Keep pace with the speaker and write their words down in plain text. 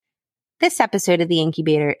This episode of The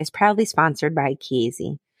Incubator is proudly sponsored by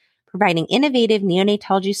Chiesi. Providing innovative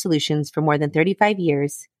neonatology solutions for more than 35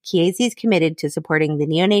 years, Chiesi is committed to supporting the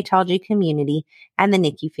neonatology community and the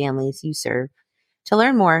NICU families you serve. To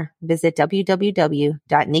learn more, visit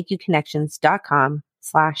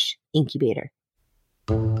www.nicuconnections.com/incubator.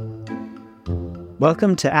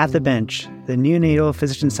 Welcome to At the Bench, the neonatal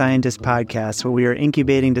physician-scientist podcast where we are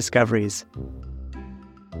incubating discoveries.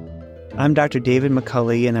 I'm Dr. David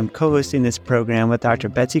McCulley, and I'm co-hosting this program with Dr.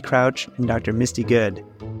 Betsy Crouch and Dr. Misty Good.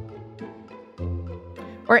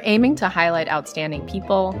 We're aiming to highlight outstanding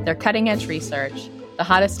people, their cutting-edge research, the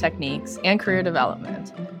hottest techniques, and career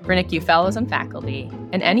development for NICU fellows and faculty,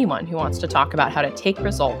 and anyone who wants to talk about how to take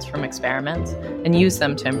results from experiments and use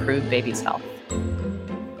them to improve babies' health.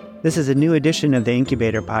 This is a new edition of the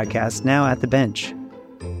Incubator podcast, now at the bench.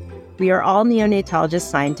 We are all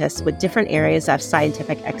neonatologist-scientists with different areas of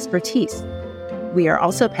scientific expertise. We are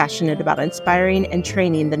also passionate about inspiring and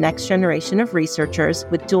training the next generation of researchers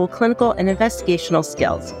with dual clinical and investigational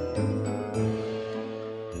skills.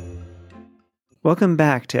 Welcome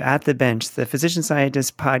back to At the Bench, the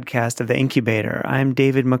physician-scientist podcast of the Incubator. I'm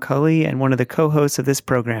David McCulley and one of the co-hosts of this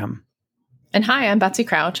program. And hi, I'm Betsy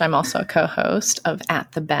Crouch. I'm also a co-host of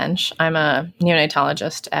At the Bench. I'm a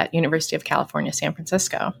neonatologist at University of California, San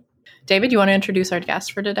Francisco. David, you want to introduce our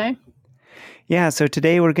guest for today? Yeah, so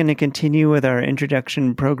today we're going to continue with our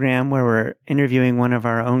introduction program where we're interviewing one of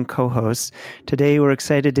our own co-hosts. Today we're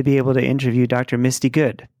excited to be able to interview Dr. Misty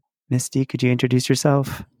Good. Misty, could you introduce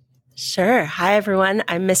yourself? Sure. Hi, everyone.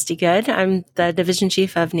 I'm Misty Good. I'm the Division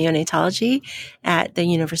Chief of Neonatology at the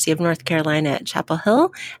University of North Carolina at Chapel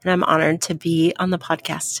Hill, and I'm honored to be on the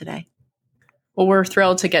podcast today. Well, we're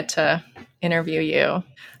thrilled to get to interview you.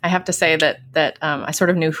 I have to say that I sort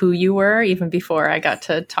of knew who you were even before I got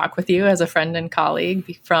to talk with you as a friend and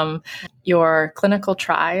colleague from your clinical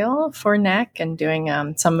trial for NEC and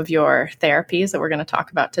doing some of your therapies that we're going to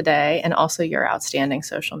talk about today, and also your outstanding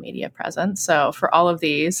social media presence. So for all of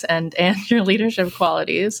these and your leadership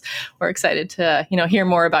qualities, we're excited to hear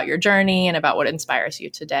more about your journey and about what inspires you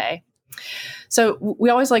today. So we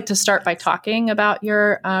always like to start by talking about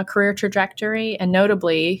your career trajectory, and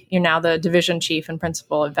notably, you're now the division chief and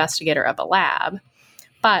principal investigator of a lab.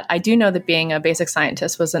 But I do know that being a basic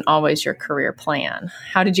scientist wasn't always your career plan.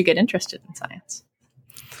 How did you get interested in science?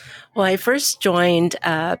 Well, I first joined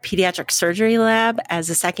a pediatric surgery lab as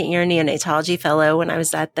a second-year neonatology fellow when I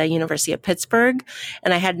was at the University of Pittsburgh,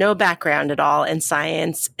 and I had no background at all in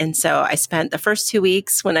science. And so I spent the first 2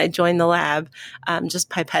 weeks when I joined the lab just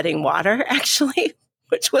pipetting water, actually,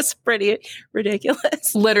 which was pretty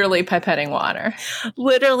ridiculous. Literally pipetting water.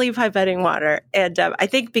 Literally pipetting water. And I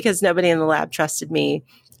think because nobody in the lab trusted me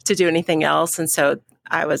to do anything else, and so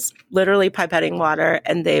I was literally pipetting water,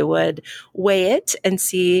 and they would weigh it and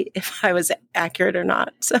see if I was accurate or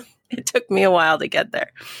not. So it took me a while to get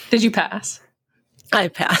there. Did you pass? I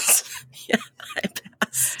passed. Yeah, I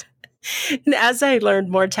passed. And as I learned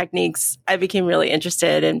more techniques, I became really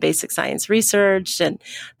interested in basic science research and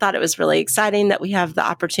thought it was really exciting that we have the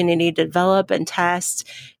opportunity to develop and test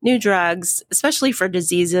new drugs, especially for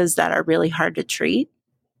diseases that are really hard to treat.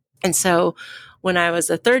 And so when I was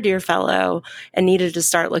a third-year fellow and needed to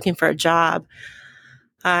start looking for a job,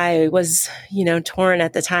 I was, torn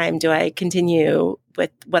at the time. Do I continue with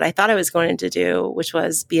what I thought I was going to do, which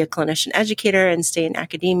was be a clinician educator and stay in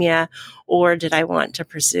academia, or did I want to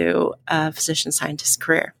pursue a physician-scientist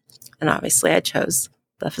career? And obviously, I chose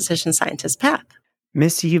the physician-scientist path.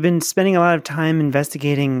 Misty, you've been spending a lot of time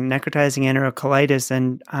investigating necrotizing enterocolitis,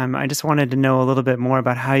 and I just wanted to know a little bit more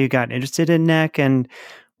about how you got interested in NEC and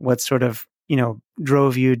what sort of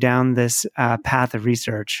drove you down this path of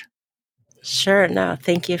research? Sure. No,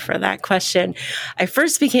 thank you for that question. I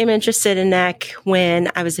first became interested in NEC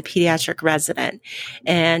when I was a pediatric resident,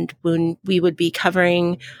 and when we would be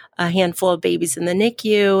covering a handful of babies in the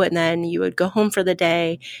NICU, and then you would go home for the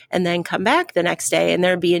day and then come back the next day, and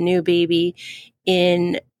there'd be a new baby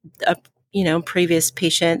in a previous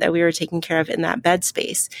patient that we were taking care of in that bed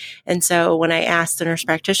space. And so when I asked the nurse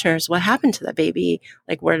practitioners, what happened to that baby?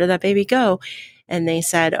 Like, where did that baby go? And they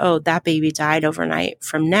said, oh, that baby died overnight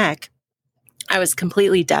from NEC. I was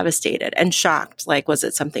completely devastated and shocked. Like, was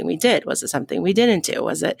it something we did? Was it something we didn't do?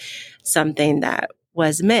 Was it something that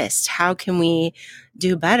was missed? How can we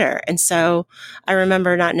do better? And so I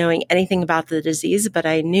remember not knowing anything about the disease, but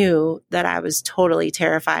I knew that I was totally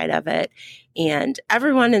terrified of it. And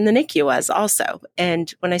everyone in the NICU was also.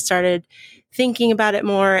 And when I started thinking about it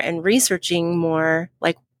more and researching more,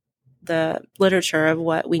 like the literature of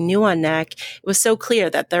what we knew on NEC, it was so clear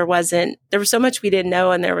that there was so much we didn't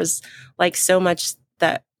know, and there was like so much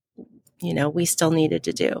that we still needed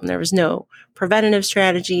to do. And there was no preventative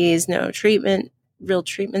strategies, no real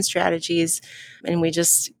treatment strategies. And we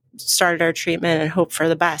just started our treatment and hoped for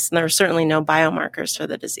the best. And there were certainly no biomarkers for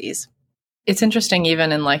the disease. It's interesting,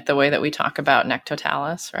 even in like the way that we talk about neck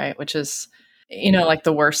totalis, right? Which is, like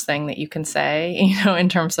the worst thing that you can say, in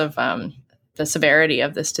terms of the severity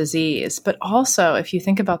of this disease. But also, if you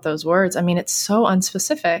think about those words, I mean, it's so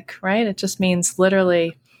unspecific, right? It just means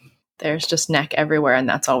literally there's just neck everywhere, and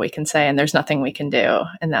that's all we can say, and there's nothing we can do,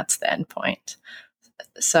 and that's the end point.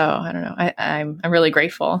 So I don't know. I'm really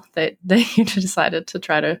grateful that you decided to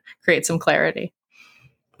try to create some clarity.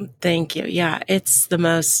 Thank you. Yeah, it's the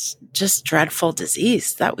most just dreadful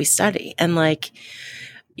disease that we study. And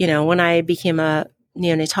when I became a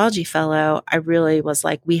neonatology fellow, I really was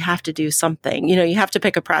like, we have to do something. You have to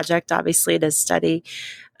pick a project, obviously, to study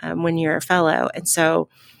when you're a fellow. And so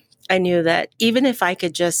I knew that even if I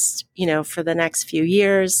could just, for the next few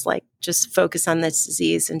years, just focus on this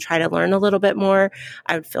disease and try to learn a little bit more,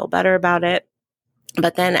 I would feel better about it.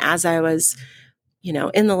 But then as I was,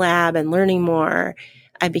 in the lab and learning more,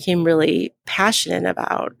 I became really passionate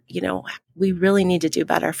about, we really need to do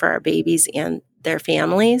better for our babies and their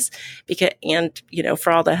families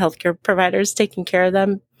for all the healthcare providers taking care of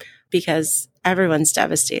them, because everyone's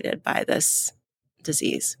devastated by this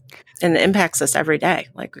disease and it impacts us every day.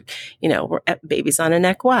 We're babies on a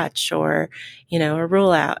neck watch or, a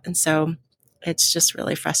rule out. And so it's just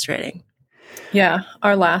really frustrating. Yeah.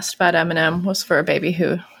 Our last bad M&M was for a baby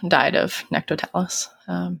who died of neck totalis.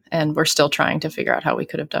 And we're still trying to figure out how we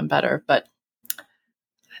could have done better, but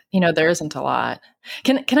there isn't a lot.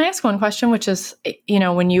 Can I ask one question, which is,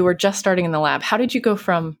 when you were just starting in the lab, how did you go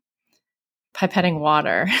from pipetting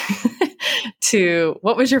water to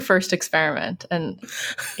what was your first experiment? And,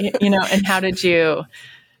 and how did that,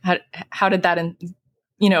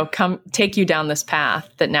 take you down this path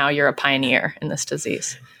that now you're a pioneer in this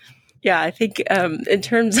disease? Yeah, I think in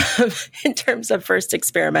terms of first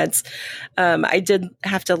experiments, I did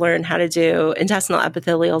have to learn how to do intestinal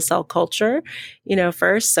epithelial cell culture,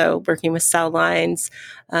 first. So working with cell lines,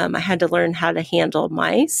 I had to learn how to handle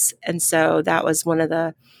mice, and so that was one of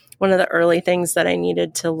the early things that I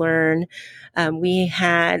needed to learn. I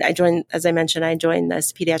joined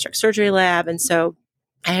this pediatric surgery lab, and so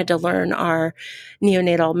I had to learn our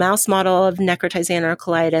neonatal mouse model of necrotizing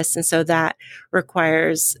enterocolitis. And so that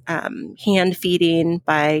requires hand feeding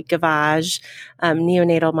by gavage,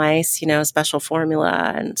 neonatal mice, special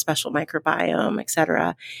formula and special microbiome, et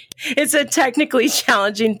cetera. It's a technically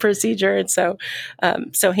challenging procedure. And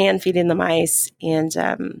so hand feeding the mice.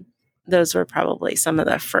 And those were probably some of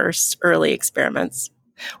the first early experiments.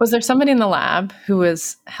 Was there somebody in the lab who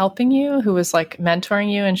was helping you, who was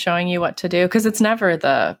mentoring you and showing you what to do? Because it's never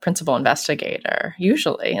the principal investigator,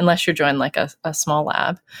 usually, unless you join a small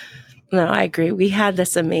lab. No, I agree. We had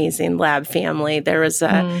this amazing lab family. There was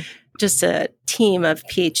just a team of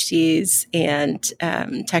PhDs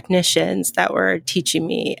and technicians that were teaching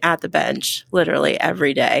me at the bench literally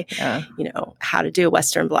every day, how to do a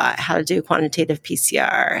Western blot, how to do quantitative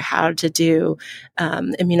PCR, how to do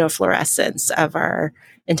immunofluorescence of our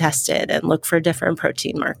intestine and look for different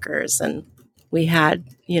protein markers. And we had,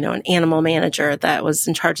 an animal manager that was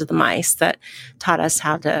in charge of the mice that taught us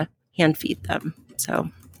how to hand feed them. So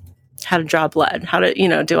how to draw blood, how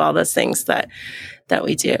to, do all those things that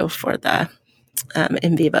we do for the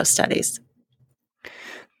in vivo studies.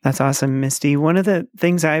 That's awesome, Misty. One of the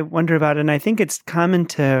things I wonder about, and I think it's common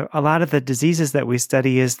to a lot of the diseases that we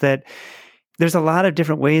study, is that there's a lot of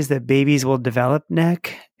different ways that babies will develop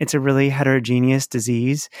neck. It's a really heterogeneous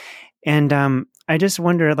disease. And I just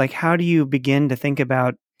wonder, how do you begin to think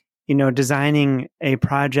about, designing a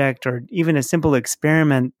project or even a simple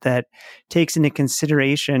experiment that takes into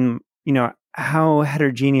consideration, how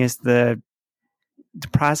heterogeneous the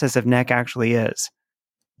process of neck actually is?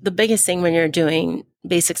 The biggest thing when you're doing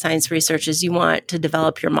basic science research is you want to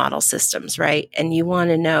develop your model systems, right? And you want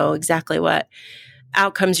to know exactly what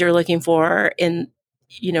outcomes you're looking for in,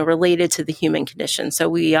 related to the human condition. So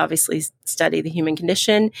we obviously study the human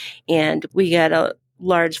condition, and we get a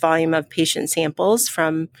large volume of patient samples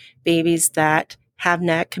from babies that have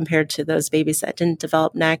neck compared to those babies that didn't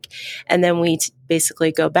develop neck. And then we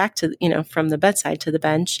basically go back to, from the bedside to the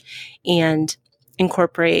bench and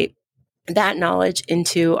incorporate that knowledge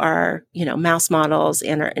into our, mouse models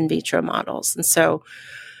and our in vitro models. And so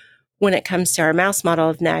when it comes to our mouse model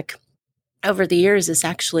of neck, over the years, it's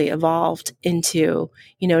actually evolved into,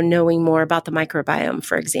 knowing more about the microbiome,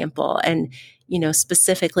 for example, and,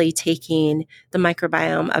 specifically taking the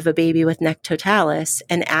microbiome of a baby with neck totalis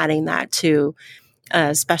and adding that to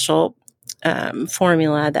a special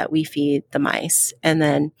formula that we feed the mice. And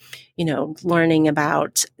then, learning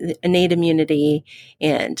about innate immunity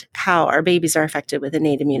and how our babies are affected with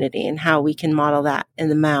innate immunity and how we can model that in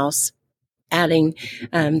the mouse, adding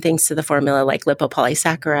things to the formula like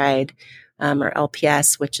lipopolysaccharide or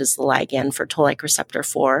LPS, which is the ligand for toll-like receptor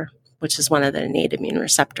 4, which is one of the innate immune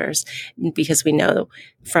receptors, because we know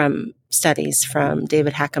from studies from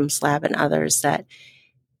David Hackham's lab and others that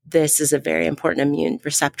this is a very important immune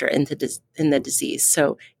receptor in the disease.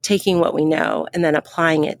 So taking what we know and then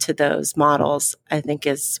applying it to those models, I think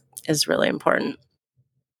is really important.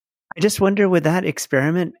 I just wonder with that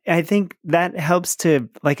experiment, I think that helps to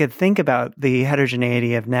think about the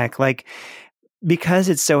heterogeneity of NEC. Because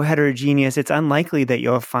it's so heterogeneous, it's unlikely that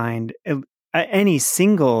you'll find any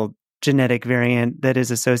single genetic variant that is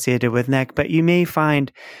associated with NEC, but you may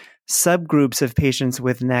find subgroups of patients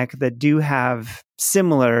with NEC that do have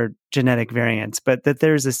similar genetic variants, but that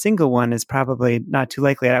there's a single one is probably not too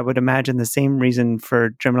likely. I would imagine the same reason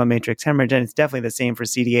for germinal matrix hemorrhage, and it's definitely the same for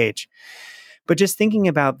CDH. But just thinking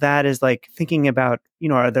about that is thinking about,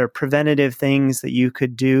 are there preventative things that you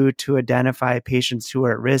could do to identify patients who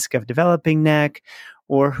are at risk of developing NEC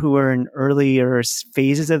or who are in earlier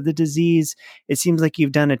phases of the disease? It seems like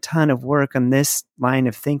you've done a ton of work on this line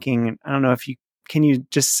of thinking. I don't know if can you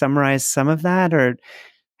just summarize some of that, or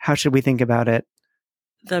how should we think about it?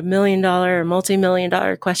 The $1,000,000 or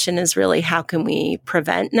multi-million-dollar question is really, how can we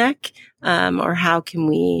prevent NEC, or how can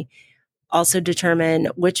we also determine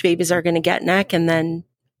which babies are going to get NEC, and then,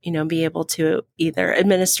 be able to either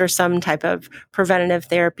administer some type of preventative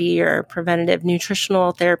therapy or preventative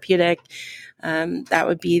nutritional therapeutic. That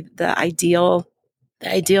would be the ideal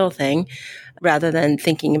thing, rather than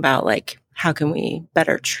thinking about how can we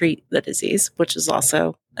better treat the disease, which is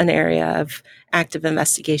also an area of active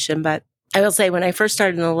investigation. But I will say, when I first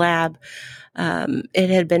started in the lab, it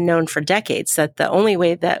had been known for decades that the only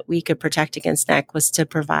way that we could protect against NEC was to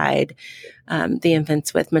provide the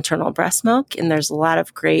infants with maternal breast milk. And there's a lot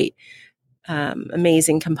of great,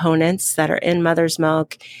 amazing components that are in mother's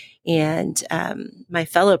milk. And my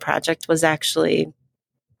fellow project was actually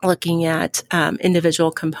looking at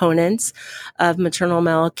individual components of maternal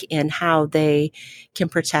milk and how they can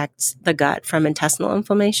protect the gut from intestinal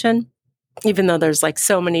inflammation, even though there's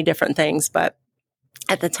so many different things. But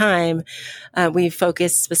at the time, we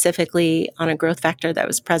focused specifically on a growth factor that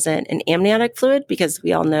was present in amniotic fluid, because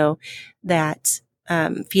we all know that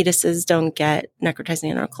fetuses don't get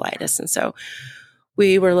necrotizing enterocolitis. And so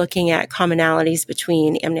we were looking at commonalities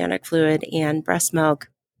between amniotic fluid and breast milk.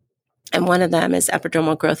 And one of them is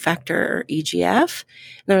epidermal growth factor, or EGF.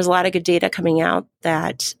 And there was a lot of good data coming out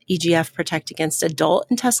that EGF protect against adult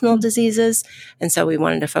intestinal diseases. And so we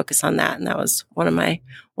wanted to focus on that. And that was one of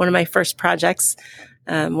my first projects,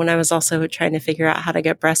 when I was also trying to figure out how to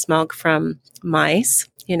get breast milk from mice,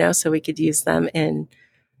 so we could use them in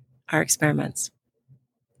our experiments.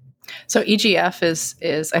 So EGF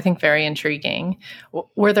is I think very intriguing.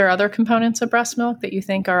 Were there other components of breast milk that you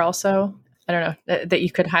think are also, I don't know, that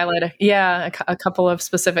you could highlight? A couple of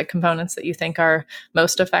specific components that you think are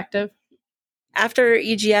most effective? After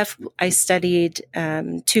EGF, I studied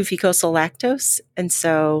 2-fucosyl lactose. And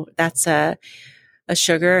so that's a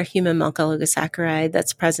sugar, a human milk oligosaccharide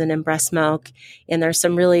that's present in breast milk. And there's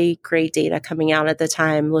some really great data coming out at the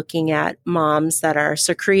time looking at moms that are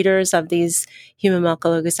secretors of these human milk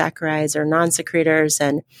oligosaccharides or non-secretors.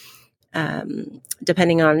 And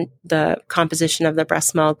depending on the composition of the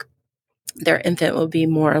breast milk, their infant will be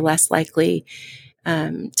more or less likely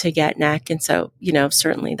to get NEC. And so,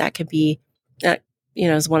 certainly that could be,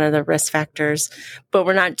 is one of the risk factors. But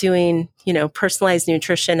we're not doing, personalized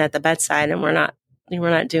nutrition at the bedside, and we're not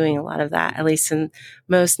doing a lot of that, at least in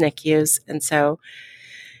most NICUs. And so,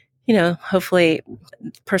 hopefully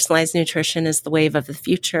personalized nutrition is the wave of the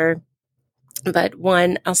future. But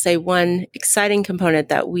one exciting component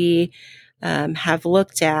that we have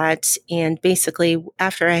looked at, and basically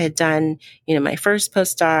after I had done, my first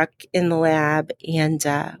postdoc in the lab and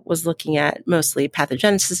was looking at mostly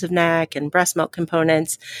pathogenesis of NEC and breast milk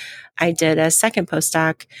components, I did a second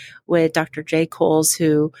postdoc with Dr. Jay Coles,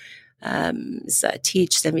 who is a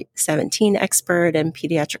Th 17 expert and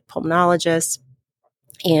pediatric pulmonologist.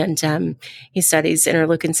 And he studies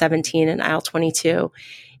interleukin 17 and IL-22.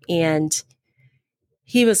 And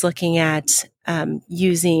he was looking at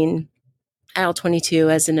using IL-22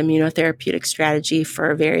 as an immunotherapeutic strategy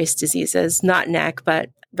for various diseases, not NEC, but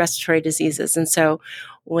respiratory diseases. And so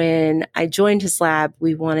when I joined his lab,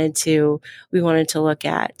 we wanted to look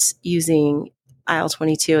at using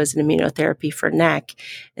IL-22 as an immunotherapy for NEC.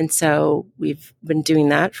 And so we've been doing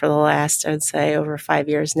that for the last, I would say, over 5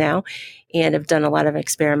 years now, and have done a lot of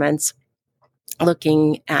experiments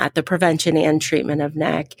looking at the prevention and treatment of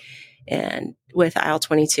NEC and with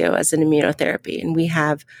IL-22 as an immunotherapy. And we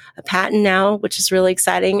have a patent now, which is really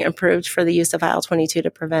exciting, approved for the use of IL-22 to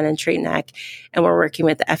prevent and treat NEC. And we're working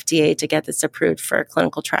with the FDA to get this approved for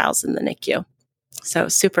clinical trials in the NICU. So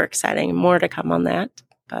super exciting. More to come on that.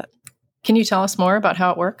 But can you tell us more about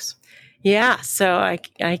how it works? Yeah, so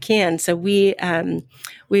I can. So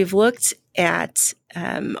we've looked at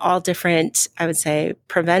all different, I would say,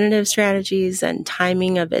 preventative strategies and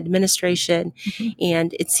timing of administration. Mm-hmm.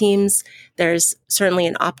 And it seems there's certainly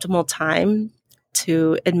an optimal time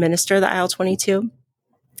to administer the IL-22.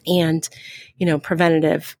 And,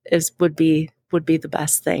 preventative would be the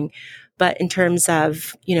best thing. But in terms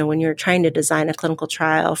of, when you're trying to design a clinical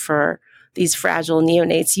trial for these fragile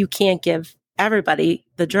neonates, you can't give everybody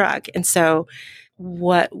the drug. And so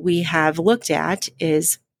what we have looked at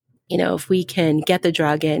is, if we can get the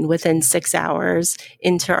drug in within 6 hours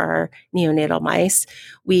into our neonatal mice,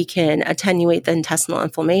 we can attenuate the intestinal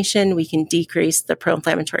inflammation. We can decrease the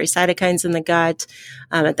pro-inflammatory cytokines in the gut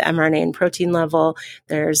at the mRNA and protein level.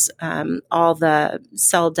 There's all the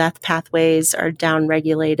cell death pathways are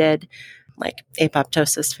downregulated, like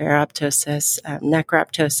apoptosis, ferroptosis,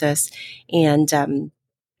 necroptosis,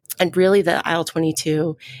 and really the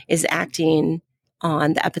IL-22 is acting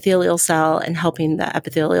on the epithelial cell and helping the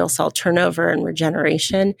epithelial cell turnover and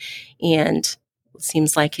regeneration. And it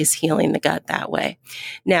seems like he's healing the gut that way.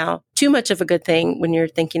 Now, too much of a good thing when you're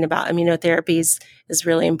thinking about immunotherapies is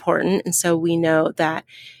really important. And so we know that,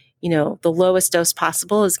 the lowest dose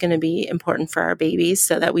possible is going to be important for our babies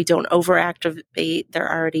so that we don't overactivate their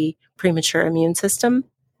already premature immune system.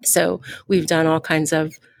 So we've done all kinds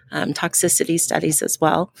of toxicity studies as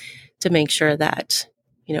well to make sure that,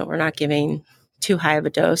 we're not giving too high of a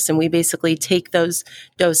dose. And we basically take those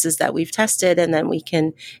doses that we've tested and then we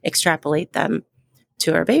can extrapolate them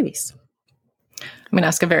to our babies. I'm going to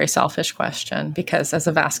ask a very selfish question because as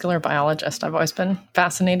a vascular biologist, I've always been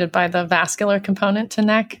fascinated by the vascular component to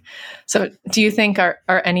NEC. So do you think are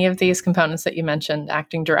any of these components that you mentioned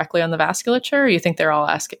acting directly on the vasculature, or you think they're all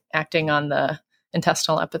acting on the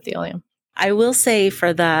intestinal epithelium? I will say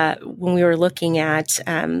when we were looking at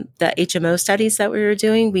the HMO studies that we were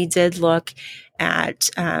doing, we did look at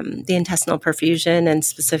the intestinal perfusion and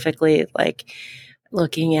specifically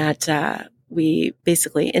looking at, we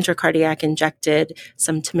basically intracardiac injected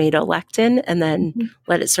some tomato lectin and then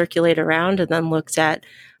let it circulate around and then looked at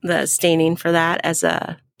the staining for that as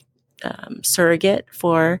a surrogate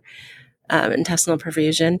for intestinal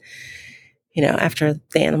perfusion, after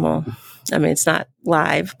the animal. I mean, it's not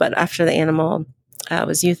live, but after the animal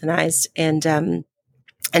was euthanized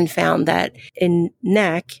and found that in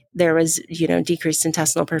NEC, there was, decreased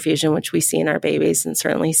intestinal perfusion, which we see in our babies and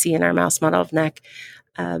certainly see in our mouse model of NEC.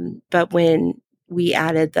 But when we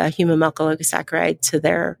added the human milk oligosaccharide to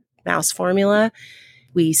their mouse formula,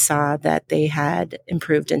 we saw that they had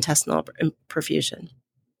improved intestinal perfusion,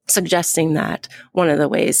 suggesting that one of the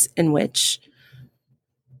ways in which,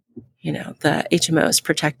 the HMO is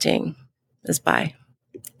protecting is by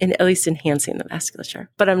at least enhancing the vasculature.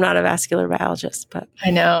 But I'm not a vascular biologist. But I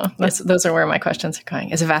know. Those are where my questions are going.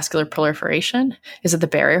 Is it vascular proliferation? Is it the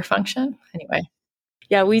barrier function? Anyway.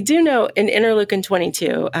 Yeah, we do know in interleukin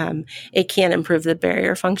 22, it can improve the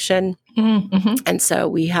barrier function. Mm-hmm. And so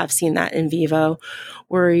we have seen that in vivo,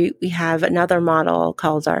 where we have another model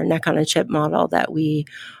called our NEC on a chip model that we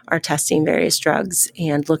are testing various drugs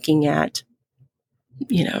and looking at,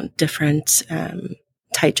 different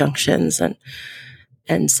tight junctions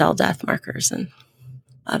and cell death markers and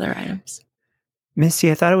other items. Missy,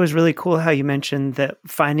 I thought it was really cool how you mentioned that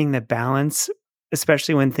finding the balance,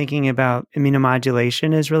 especially when thinking about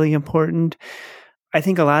immunomodulation, is really important. I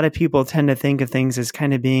think a lot of people tend to think of things as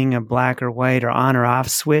kind of being a black or white or on or off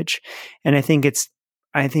switch. And I think it's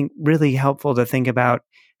really helpful to think about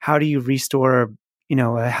how do you restore,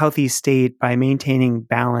 a healthy state by maintaining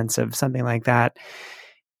balance of something like that.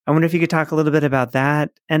 I wonder if you could talk a little bit about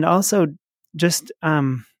that. And also just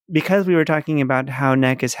because we were talking about how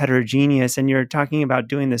NEC is heterogeneous and you're talking about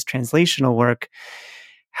doing this translational work,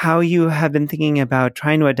 how you have been thinking about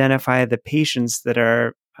trying to identify the patients that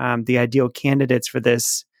are the ideal candidates for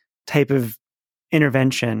this type of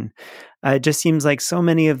intervention. It just seems like so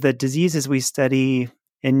many of the diseases we study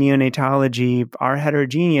in neonatology are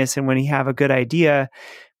heterogeneous, and when you have a good idea,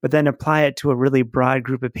 but then apply it to a really broad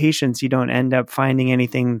group of patients, you don't end up finding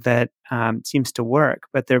anything that seems to work.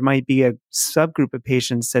 But there might be a subgroup of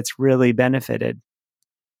patients that's really benefited.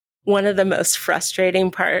 One of the most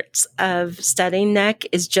frustrating parts of studying NEC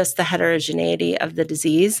is just the heterogeneity of the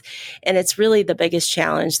disease. And it's really the biggest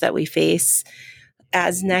challenge that we face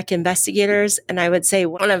as NEC investigators. And I would say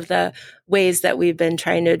one of the ways that we've been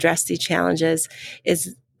trying to address these challenges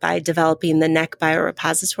is by developing the NEC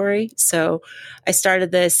biorepository. So I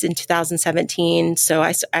started this in 2017. So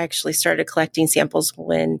I actually started collecting samples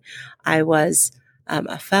when I was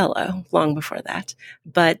a fellow, long before that,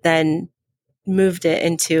 but then moved it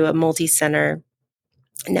into a multi-center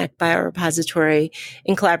NEC biorepository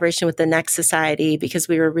in collaboration with the NEC Society, because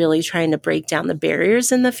we were really trying to break down the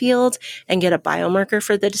barriers in the field and get a biomarker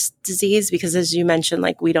for the disease. Because as you mentioned,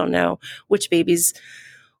 like, we don't know which babies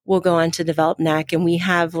will go on to develop NEC, and we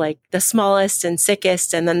have like the smallest and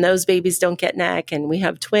sickest, and then those babies don't get NEC, and we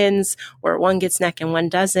have twins where one gets NEC and one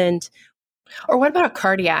doesn't. Or what about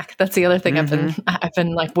cardiac? That's the other thing I've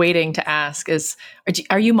been like waiting to ask is,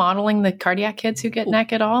 are you modeling the cardiac kids who get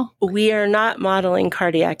NEC at all? We are not modeling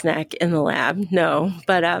cardiac NEC in the lab, no.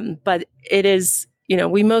 But it is,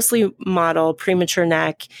 we mostly model premature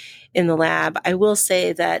NEC in the lab. I will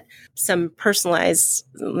say that some personalized,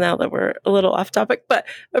 now that we're a little off topic, but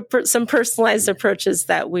some personalized approaches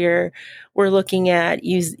that we're looking at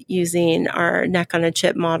using our NEC on a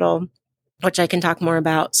chip model, which I can talk more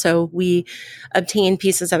about. So we obtain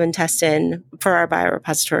pieces of intestine for our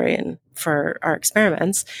biorepository and for our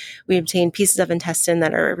experiments. We obtain pieces of intestine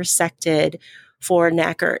that are resected for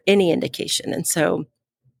NEC or any indication. And so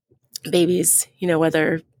babies,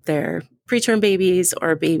 whether they're preterm babies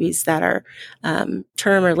or babies that are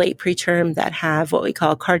term or late preterm that have what we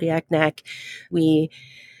call cardiac NEC, we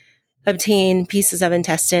obtain pieces of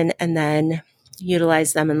intestine and then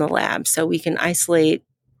utilize them in the lab. So we can isolate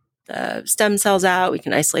the stem cells out, we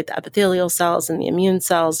can isolate the epithelial cells and the immune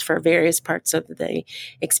cells for various parts of the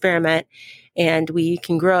experiment. And we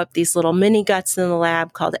can grow up these little mini guts in the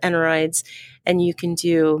lab called enteroids. And you can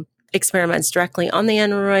do experiments directly on the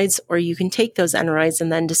enteroids, or you can take those enteroids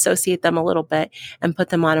and then dissociate them a little bit and put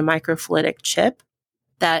them on a microfluidic chip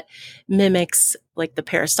that mimics like the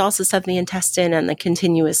peristalsis of the intestine and the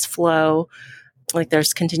continuous flow. Like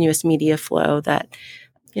there's continuous media flow that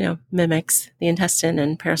mimics the intestine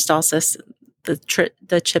and peristalsis.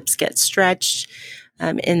 The chips get stretched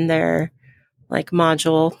in their like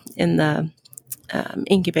module in the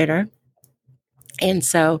incubator. And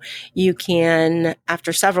so you can,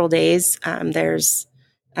 after several days,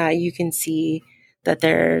 you can see that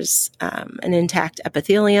there's an intact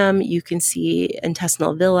epithelium. You can see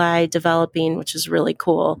intestinal villi developing, which is really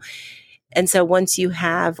cool. And so once you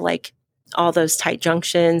have like all those tight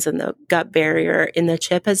junctions and the gut barrier in the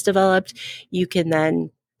chip has developed, you can then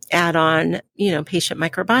add on, patient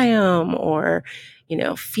microbiome or,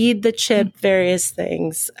 feed the chip various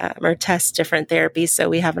things or test different therapies. So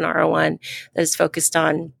we have an R01 that is focused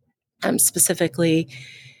on specifically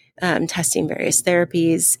testing various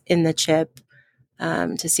therapies in the chip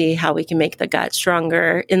to see how we can make the gut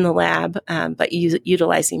stronger in the lab, but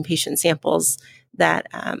utilizing patient samples that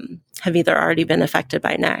have either already been affected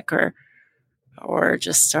by NEC or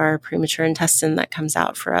just our premature intestine that comes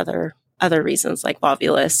out for other reasons like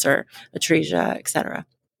volvulus or atresia, et cetera.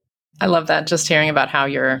 I love that. Just hearing about how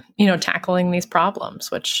you're, tackling these problems,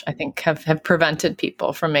 which I think have prevented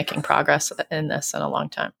people from making progress in this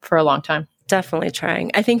for a long time. Definitely trying.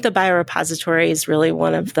 I think the biorepository is really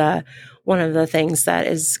one of the things that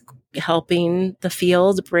is helping the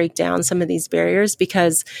field break down some of these barriers,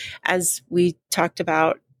 because as we talked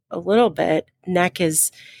about a little bit, NEC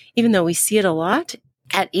is, even though we see it a lot,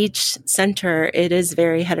 at each center, it is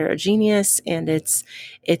very heterogeneous and it's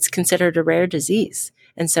considered a rare disease.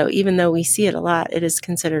 And so even though we see it a lot, it is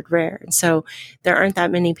considered rare. And so there aren't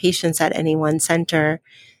that many patients at any one center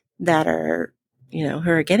that are,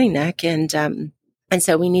 who are getting NEC. And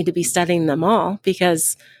so we need to be studying them all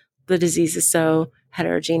because the disease is so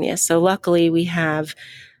heterogeneous. So luckily we have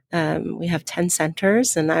 10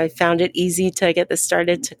 centers, and I found it easy to get this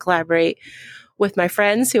started to collaborate with my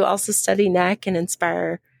friends who also study NEC and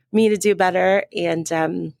inspire me to do better.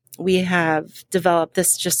 And we have developed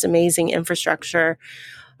this just amazing infrastructure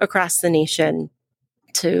across the nation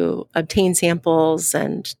to obtain samples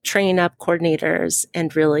and train up coordinators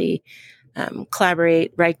and really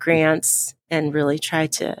collaborate, write grants, and really try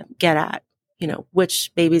to get at,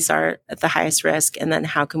 which babies are at the highest risk, and then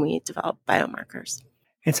how can we develop biomarkers.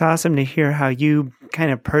 It's awesome to hear how you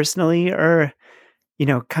kind of personally are,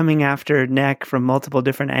 coming after NEC from multiple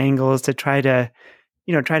different angles to try to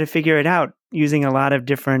figure it out using a lot of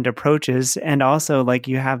different approaches. And also, like,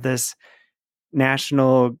 you have this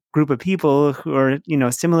national group of people who are,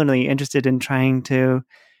 similarly interested in trying to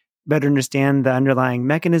better understand the underlying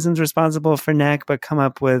mechanisms responsible for NEC, but come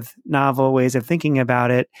up with novel ways of thinking about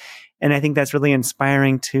it. And I think that's really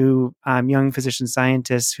inspiring to young physician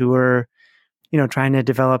scientists who are, trying to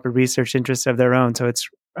develop a research interest of their own. So it's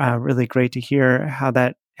really great to hear how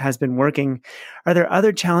that has been working. Are there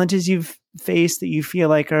other challenges you've faced that you feel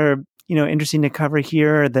like are, interesting to cover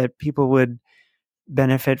here, or that people would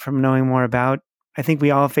benefit from knowing more about? I think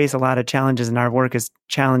we all face a lot of challenges, and our work is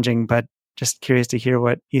challenging, but just curious to hear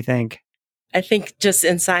what you think. I think just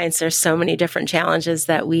in science, there's so many different challenges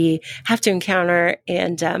that we have to encounter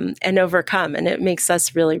and overcome, and it makes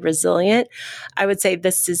us really resilient. I would say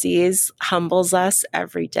this disease humbles us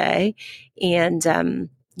every day and,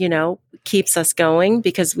 keeps us going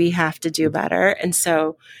because we have to do better. And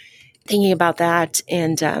so thinking about that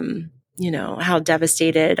and, how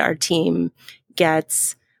devastated our team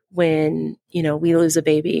gets when, we lose a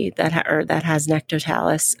baby that has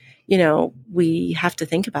nectotalis, we have to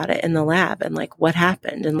think about it in the lab and like what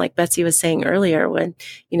happened. And like Betsy was saying earlier, when,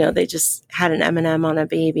 they just had an M&M on a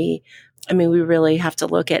baby. I mean, we really have to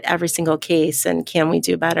look at every single case and can we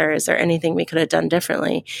do better? Is there anything we could have done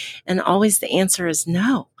differently? And always the answer is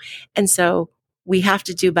no. And so we have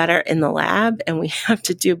to do better in the lab, and we have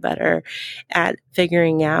to do better at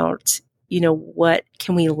figuring out, what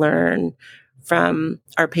can we learn from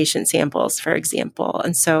our patient samples, for example.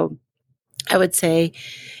 And so I would say,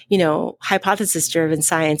 hypothesis-driven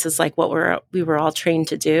science is like what we were all trained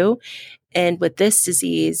to do. And with this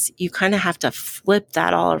disease, you kind of have to flip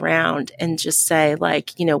that all around and just say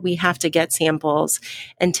like, we have to get samples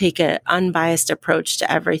and take an unbiased approach to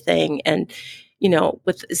everything. And,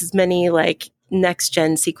 with as many like next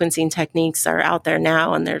gen sequencing techniques are out there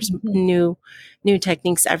now, and there's new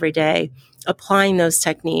techniques every day, applying those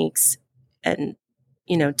techniques and,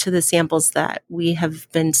 to the samples that we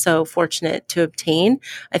have been so fortunate to obtain,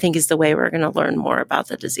 I think is the way we're going to learn more about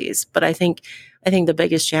the disease. But I think the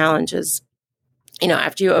biggest challenge is,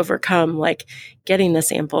 after you overcome like getting the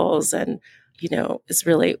samples and, is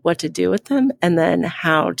really what to do with them, and then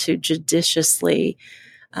how to judiciously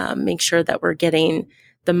make sure that we're getting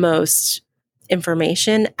the most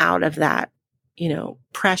information out of that,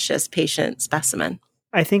 precious patient specimen.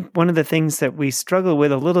 I think one of the things that we struggle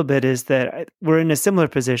with a little bit is that we're in a similar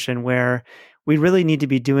position where we really need to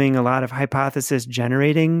be doing a lot of hypothesis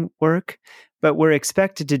generating work, but we're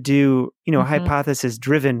expected to do, hypothesis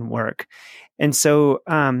driven work. And so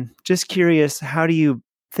just curious, how do you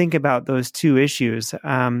think about those two issues?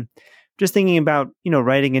 Just thinking about,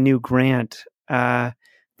 writing a new grant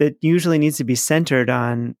that usually needs to be centered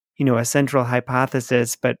on, a central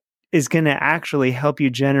hypothesis, but is going to actually help you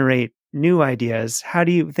generate new ideas. How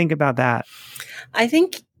do you think about that? I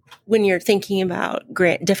think when you're thinking about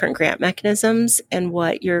different grant mechanisms and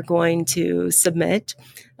what you're going to submit,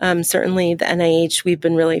 certainly the NIH, we've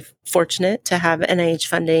been really fortunate to have NIH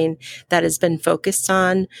funding that has been focused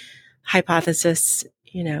on hypothesis,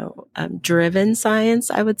 driven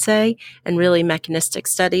science, I would say, and really mechanistic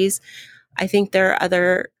studies. I think there are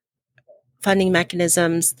other funding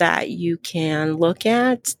mechanisms that you can look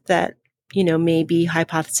at that, may be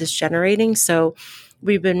hypothesis generating. So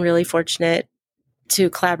we've been really fortunate to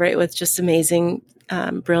collaborate with just amazing,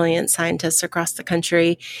 brilliant scientists across the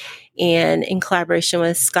country. And in collaboration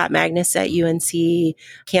with Scott Magnus at UNC,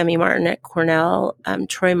 Cami Martin at Cornell,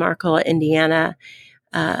 Troy Markle at Indiana,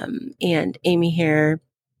 and Amy Hare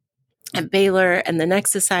at Baylor and the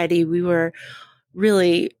Next Society, we were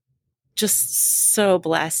really just so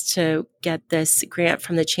blessed to get this grant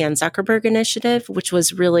from the Chan Zuckerberg Initiative, which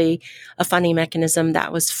was really a funding mechanism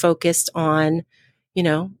that was focused on,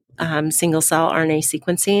 single cell RNA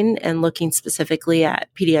sequencing and looking specifically at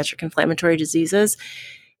pediatric inflammatory diseases.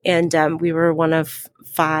 And we were one of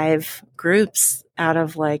 5 groups out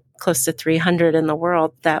of like close to 300 in the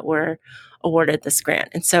world that were awarded this grant.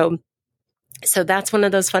 And so that's one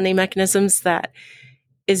of those funding mechanisms that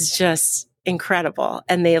is just incredible.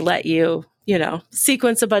 And they let you,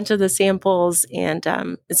 sequence a bunch of the samples, and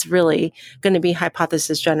it's really going to be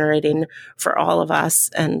hypothesis generating for all of us,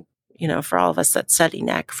 and, for all of us that study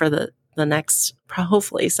NEC for the next,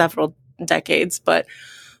 hopefully several decades, but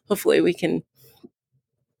hopefully we can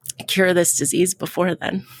cure this disease before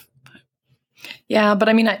then. Yeah, but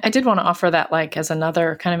I mean, I did want to offer that like as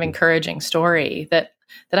another kind of encouraging story that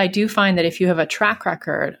I do find that if you have a track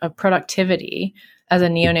record of productivity as a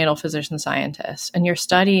neonatal physician scientist and you're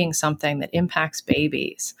studying something that impacts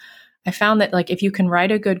babies, I found that like if you can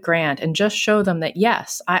write a good grant and just show them that,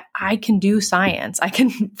 yes, I can do science, I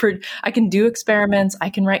can do experiments, I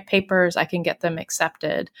can write papers, I can get them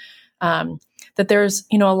accepted, that there's,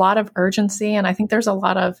 a lot of urgency. And I think there's a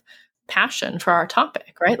lot of passion for our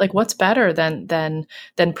topic, right? Like, what's better than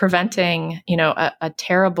preventing, a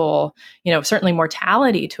terrible, certainly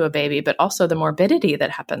mortality to a baby, but also the morbidity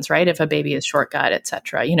that happens, right? If a baby is short gut, et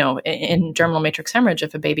cetera, in germinal matrix hemorrhage,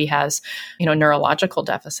 if a baby has, neurological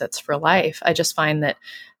deficits for life. I just find that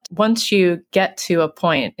once you get to a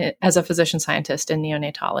point as a physician scientist in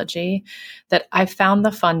neonatology, that I found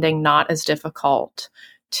the funding not as difficult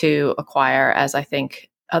to acquire as I think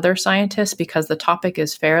other scientists, because the topic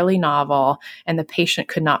is fairly novel and the patient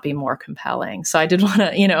could not be more compelling. So I did want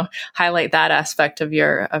to, highlight that aspect of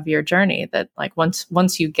your journey, that like once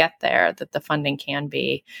you get there, that the funding can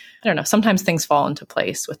be, I don't know, sometimes things fall into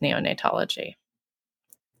place with neonatology.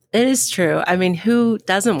 It is true. I mean, who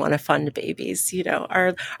doesn't want to fund babies?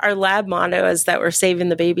 Our lab motto is that we're saving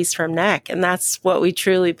the babies from NEC, and that's what we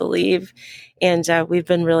truly believe. And we've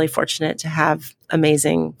been really fortunate to have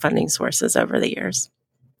amazing funding sources over the years.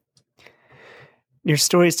 Your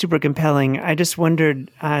story is super compelling. I just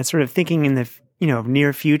wondered, sort of thinking in the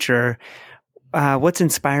near future, what's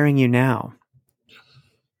inspiring you now?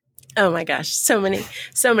 Oh my gosh, so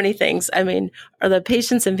many things. I mean, the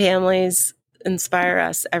patients and families inspire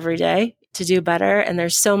us every day to do better, and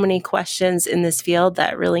there's so many questions in this field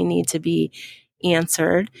that really need to be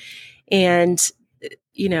answered. And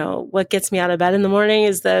what gets me out of bed in the morning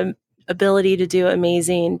is the ability to do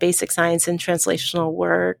amazing basic science and translational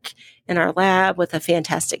work in our lab with a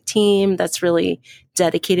fantastic team that's really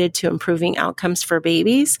dedicated to improving outcomes for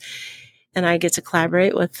babies. And I get to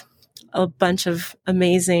collaborate with a bunch of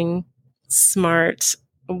amazing, smart,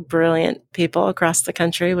 brilliant people across the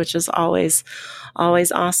country, which is always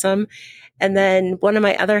awesome. And then one of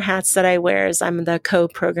my other hats that I wear is I'm the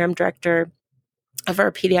co-program director of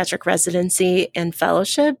our pediatric residency and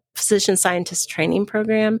fellowship physician scientist training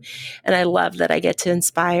program. And I love that I get to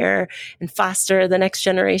inspire and foster the next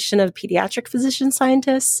generation of pediatric physician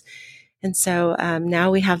scientists. And so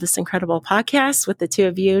now we have this incredible podcast with the two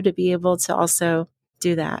of you to be able to also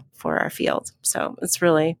do that for our field. So it's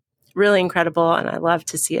really, really incredible. And I love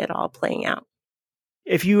to see it all playing out.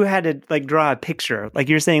 If you had to draw a picture, like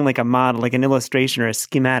you're saying, like a model, like an illustration or a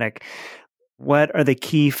schematic, what are the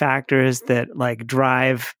key factors that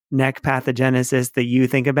drive NEC pathogenesis that you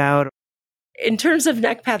think about? In terms of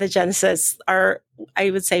NEC pathogenesis, our,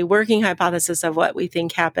 I would say, working hypothesis of what we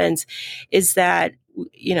think happens is that,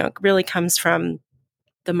 it really comes from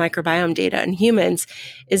the microbiome data in humans,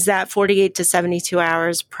 is that 48 to 72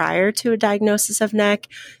 hours prior to a diagnosis of NEC,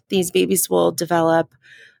 these babies will develop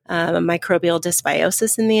a microbial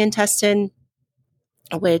dysbiosis in the intestine,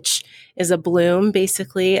 which is a bloom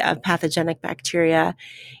basically of pathogenic bacteria.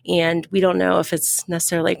 And we don't know if it's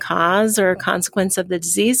necessarily a cause or a consequence of the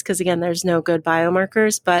disease, because again, there's no good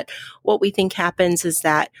biomarkers. But what we think happens is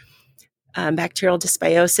that bacterial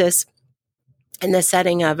dysbiosis in the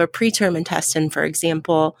setting of a preterm intestine, for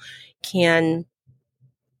example, can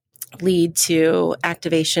lead to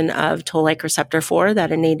activation of toll-like receptor 4,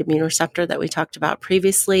 that innate immune receptor that we talked about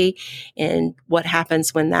previously. And what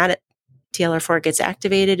happens when that TLR4 gets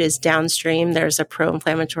activated is downstream, there's a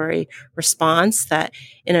pro-inflammatory response that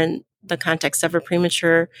in the context of a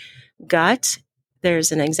premature gut,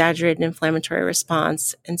 there's an exaggerated inflammatory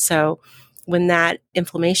response. And so when that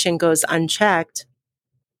inflammation goes unchecked,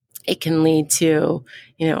 it can lead to,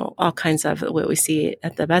 all kinds of what we see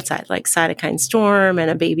at the bedside, like cytokine storm,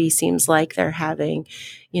 and a baby seems like they're having,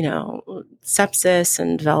 sepsis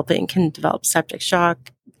and can develop septic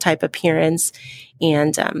shock type appearance.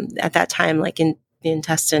 And at that time, the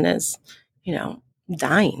intestine is,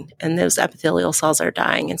 dying, and those epithelial cells are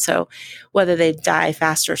dying. And so whether they die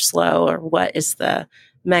fast or slow, or what is the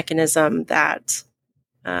mechanism that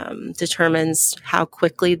determines how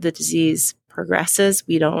quickly the disease progresses,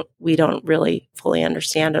 we don't really fully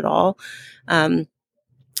understand at all.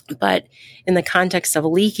 But in the context of a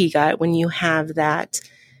leaky gut, when you have that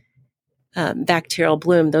bacterial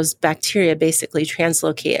bloom, those bacteria basically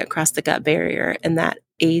translocate across the gut barrier, and that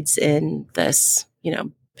aids in this,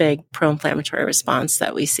 big pro-inflammatory response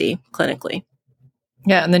that we see clinically.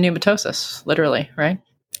 Yeah, and the pneumatosis, literally, right?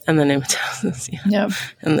 And the pneumatosis, yeah. Yep.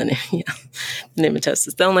 And the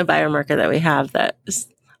pneumatosis, the only biomarker that we have that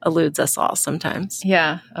eludes us all sometimes.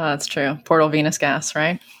 Yeah, that's true. Portal venous gas,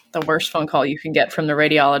 right? The worst phone call you can get from the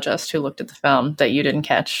radiologist who looked at the film that you didn't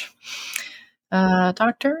catch.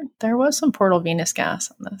 Doctor, there was some portal venous gas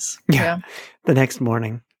on this. Yeah. The next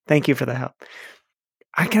morning. Thank you for the help.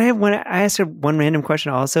 I ask one random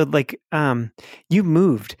question also, you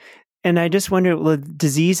moved, and I just wonder,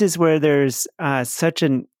 diseases where there's such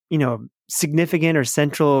an, significant or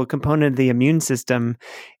central component of the immune system,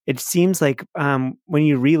 it seems like when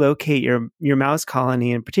you relocate your mouse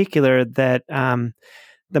colony in particular, that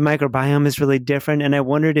the microbiome is really different. And I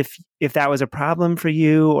wondered if that was a problem for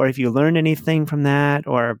you, or if you learned anything from that,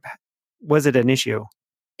 or was it an issue?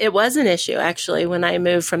 It was an issue, actually, when I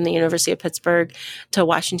moved from the University of Pittsburgh to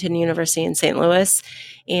Washington University in St. Louis.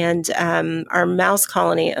 And our mouse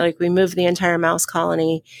colony, like we moved the entire mouse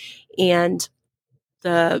colony, and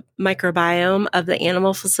the microbiome of the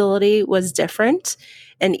animal facility was different.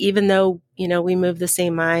 And even though, we moved the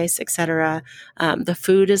same mice, et cetera, the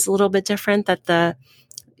food is a little bit different that the,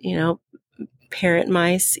 parent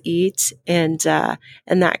mice eat, and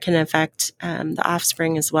that can affect the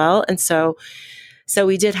offspring as well. And so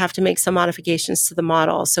we did have to make some modifications to the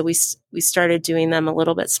model. So we started doing them a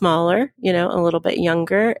little bit smaller, a little bit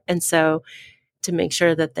younger. And so to make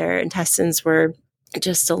sure that their intestines were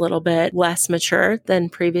just a little bit less mature than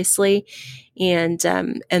previously. And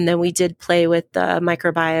then we did play with the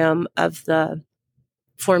microbiome of the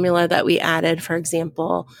formula that we added, for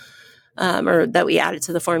example, or that we added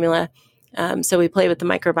to the formula. So we played with the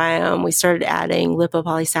microbiome. We started adding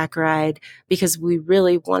lipopolysaccharide because we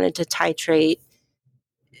really wanted to titrate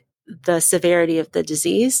the severity of the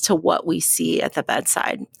disease to what we see at the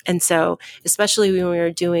bedside. And so, especially when we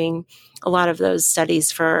were doing a lot of those studies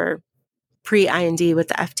for pre-IND with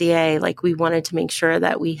the FDA, like we wanted to make sure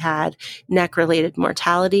that we had NEC-related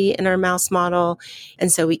mortality in our mouse model. And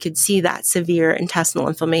so we could see that severe intestinal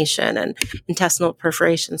inflammation and intestinal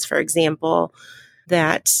perforations, for example,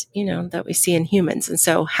 that we see in humans. And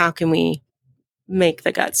so how can we make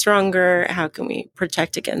the gut stronger? How can we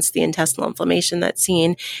protect against the intestinal inflammation that's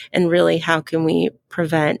seen? And really, how can we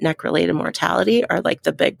prevent NEC-related mortality are like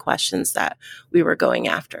the big questions that we were going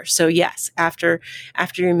after. So yes, after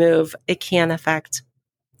you move, it can affect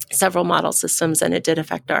several model systems, and it did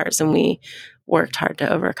affect ours, and we worked hard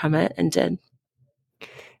to overcome it and did.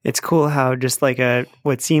 It's cool how just like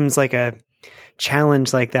what seems like a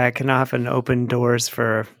challenge like that can often open doors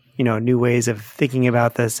for new ways of thinking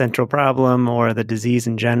about the central problem or the disease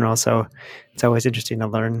in general. So it's always interesting to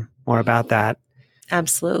learn more about that.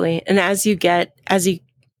 Absolutely. And as you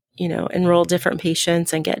enroll different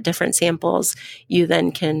patients and get different samples, you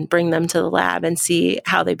then can bring them to the lab and see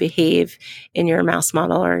how they behave in your mouse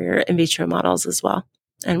model or your in vitro models as well.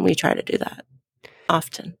 And we try to do that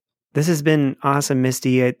often. This has been awesome,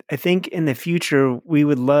 Misty. I think in the future, we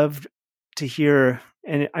would love to hear,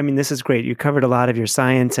 and I mean, this is great. You covered a lot of your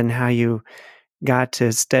science and how you got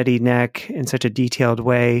to study NEC in such a detailed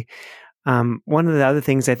way. One of the other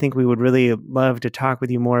things I think we would really love to talk with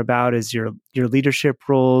you more about is your leadership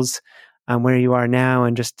roles, where you are now,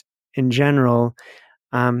 and just in general.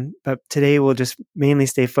 But today we'll just mainly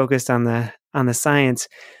stay focused on the science.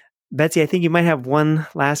 Betsy, I think you might have one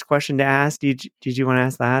last question to ask. Did you want to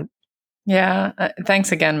ask that? Yeah.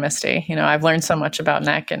 Thanks again, Misty. I've learned so much about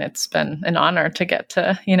NEC, and it's been an honor to get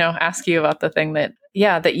to, ask you about the thing that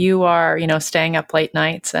you are, staying up late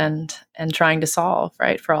nights and trying to solve,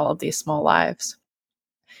 right, for all of these small lives.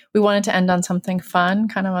 We wanted to end on something fun,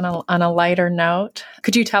 kind of on a lighter note.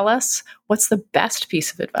 Could you tell us what's the best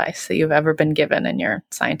piece of advice that you've ever been given in your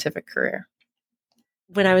scientific career?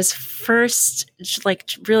 When I was first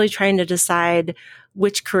really trying to decide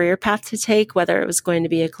which career path to take, whether it was going to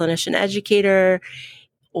be a clinician educator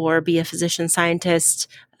or be a physician scientist,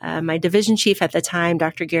 my division chief at the time,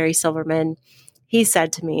 Dr. Gary Silverman, he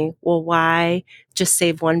said to me, well, why just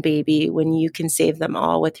save one baby when you can save them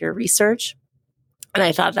all with your research? And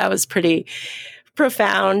I thought that was pretty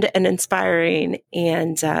profound and inspiring.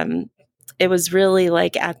 And it was really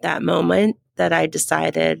like at that moment that I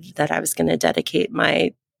decided that I was going to dedicate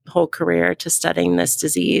my whole career to studying this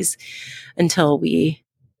disease until we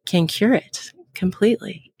can cure it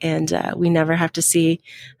completely. And we never have to see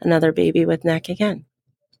another baby with NEC again.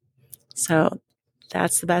 So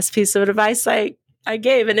that's the best piece of advice I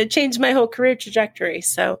gave, and it changed my whole career trajectory.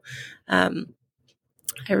 So it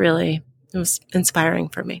was inspiring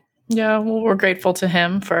for me. Yeah, well, we're grateful to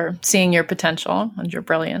him for seeing your potential and your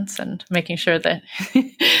brilliance and making sure that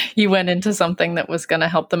you went into something that was going to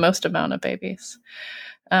help the most amount of babies.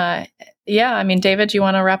 David, do you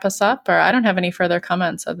want to wrap us up? Or I don't have any further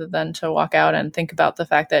comments other than to walk out and think about the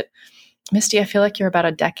fact that, Misty, I feel like you're about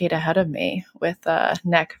a decade ahead of me with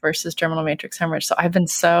NEC versus germinal matrix hemorrhage. So I've been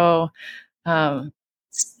so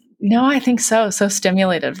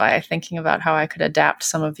stimulated by thinking about how I could adapt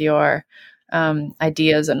some of your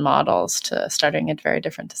ideas and models to studying a very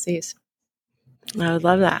different disease. I would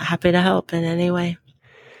love that. Happy to help in any way.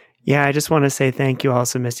 Yeah, I just want to say thank you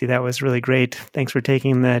also, Misty. That was really great. Thanks for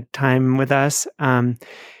taking the time with us. And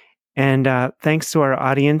thanks to our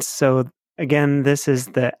audience. So again, this is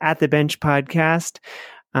the At the Bench podcast.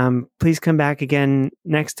 Please come back again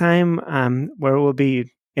next time where we'll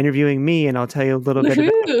be interviewing me, and I'll tell you a little bit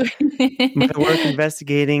about my work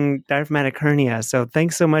investigating diaphragmatic hernia. So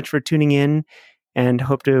thanks so much for tuning in, and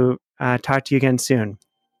hope to talk to you again soon.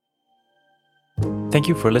 Thank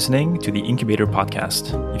you for listening to the Incubator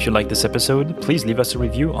Podcast. If you like this episode, please leave us a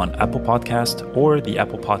review on Apple Podcast or the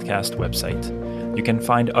Apple Podcast website. You can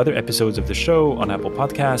find other episodes of the show on Apple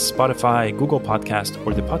Podcasts, Spotify, Google Podcast,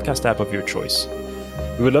 or the podcast app of your choice.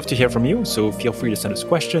 We would love to hear from you, so feel free to send us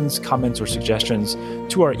questions, comments, or suggestions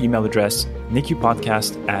to our email address,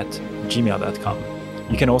 nicupodcast@gmail.com.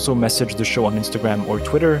 You can also message the show on Instagram or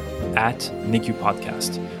Twitter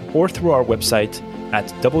 @NICUPodcast, or through our website at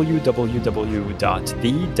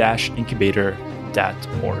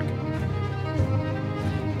www.the-incubator.org.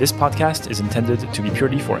 This podcast is intended to be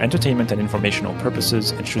purely for entertainment and informational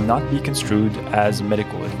purposes and should not be construed as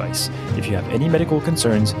medical advice. If you have any medical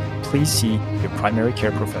concerns, please see your primary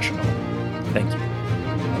care professional. Thank you.